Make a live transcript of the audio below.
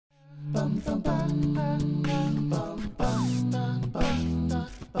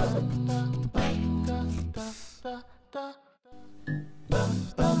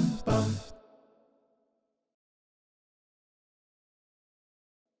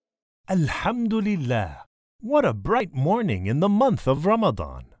Alhamdulillah, what a bright morning in the month of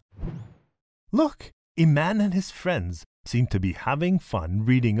Ramadan. Look, Iman and his friends seem to be having fun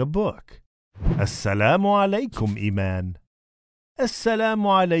reading a book. Assalamualaikum Iman.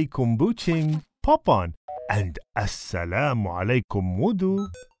 Assalamualaikum Buching, Popon, and Assalamualaikum Wudu.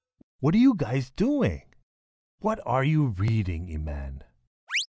 What are you guys doing? What are you reading, Iman?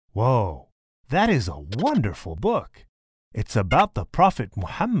 Whoa, that is a wonderful book. It's about the Prophet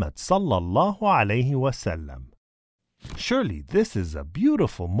Muhammad sallallahu alaihi wasallam. Surely this is a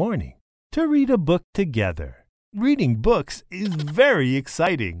beautiful morning to read a book together. Reading books is very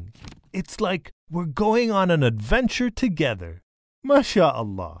exciting. It's like we're going on an adventure together.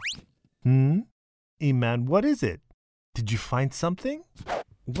 MashaAllah. Iman, what is it? Did you find something?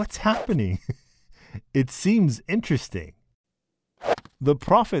 What's happening? It seems interesting. The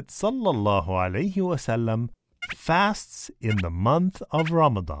Prophet sallallahu alaihi wasallam fasts in the month of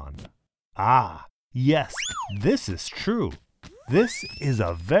Ramadan. Ah, yes, this is true. This is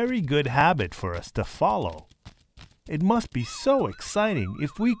a very good habit for us to follow. It must be so exciting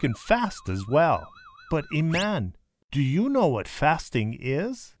if we can fast as well. But Iman, do you know what fasting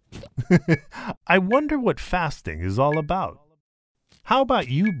is? I wonder what fasting is all about. How about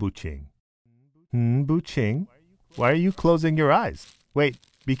you, Buching? Buching? Why are you closing your eyes? Wait,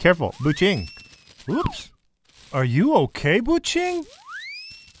 be careful, Buching. Oops. Are you okay, Buching?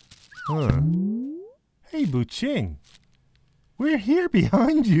 Hey, Buching. We're here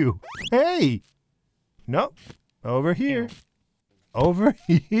behind you. Hey! No, over here. Over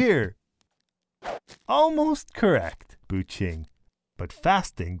here. Almost correct, Buching. But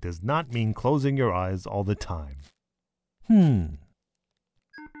fasting does not mean closing your eyes all the time. Do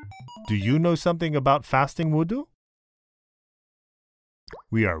you know something about fasting, Wudu?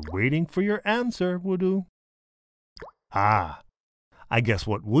 We are waiting for your answer, Wudu. Ah, I guess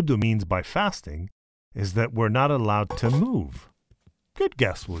what Wudu means by fasting is that we're not allowed to move. Good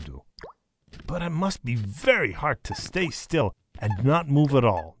guess, Wudu. But it must be very hard to stay still and not move at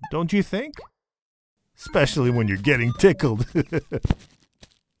all, don't you think? Especially when you're getting tickled.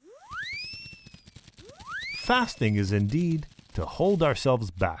 Fasting is indeed to hold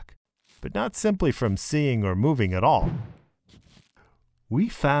ourselves back, but not simply from seeing or moving at all. We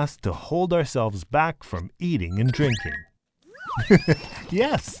fast to hold ourselves back from eating and drinking.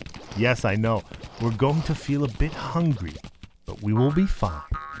 Yes, I know. We're going to feel a bit hungry, but we will be fine.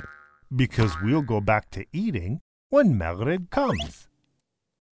 Because we'll go back to eating when Maghrib comes.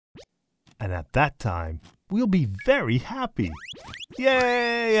 And at that time, we'll be very happy.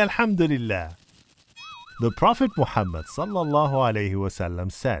 Yay, Alhamdulillah. The Prophet Muhammad sallallahu alaihi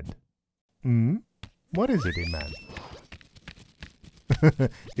wasallam said, What is it, Iman?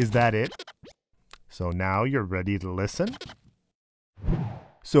 Is that it? So now you're ready to listen?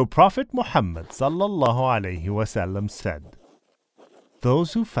 So Prophet Muhammad sallallahu alaihi wasallam said,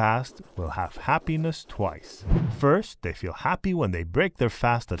 those who fast will have happiness twice. First, they feel happy when they break their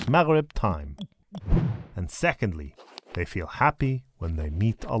fast at Maghrib time. And secondly, they feel happy when they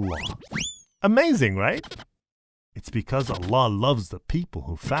meet Allah. Amazing, right? It's because Allah loves the people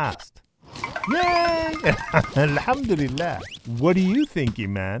who fast. Yay! Alhamdulillah. What do you think,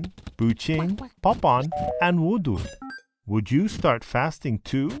 Iman, Buching, Popon, and Wudu? Would you start fasting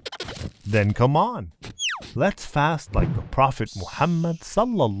too? Then come on. Let's fast like the Prophet Muhammad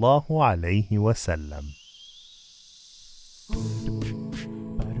sallallahu alaihi wasallam.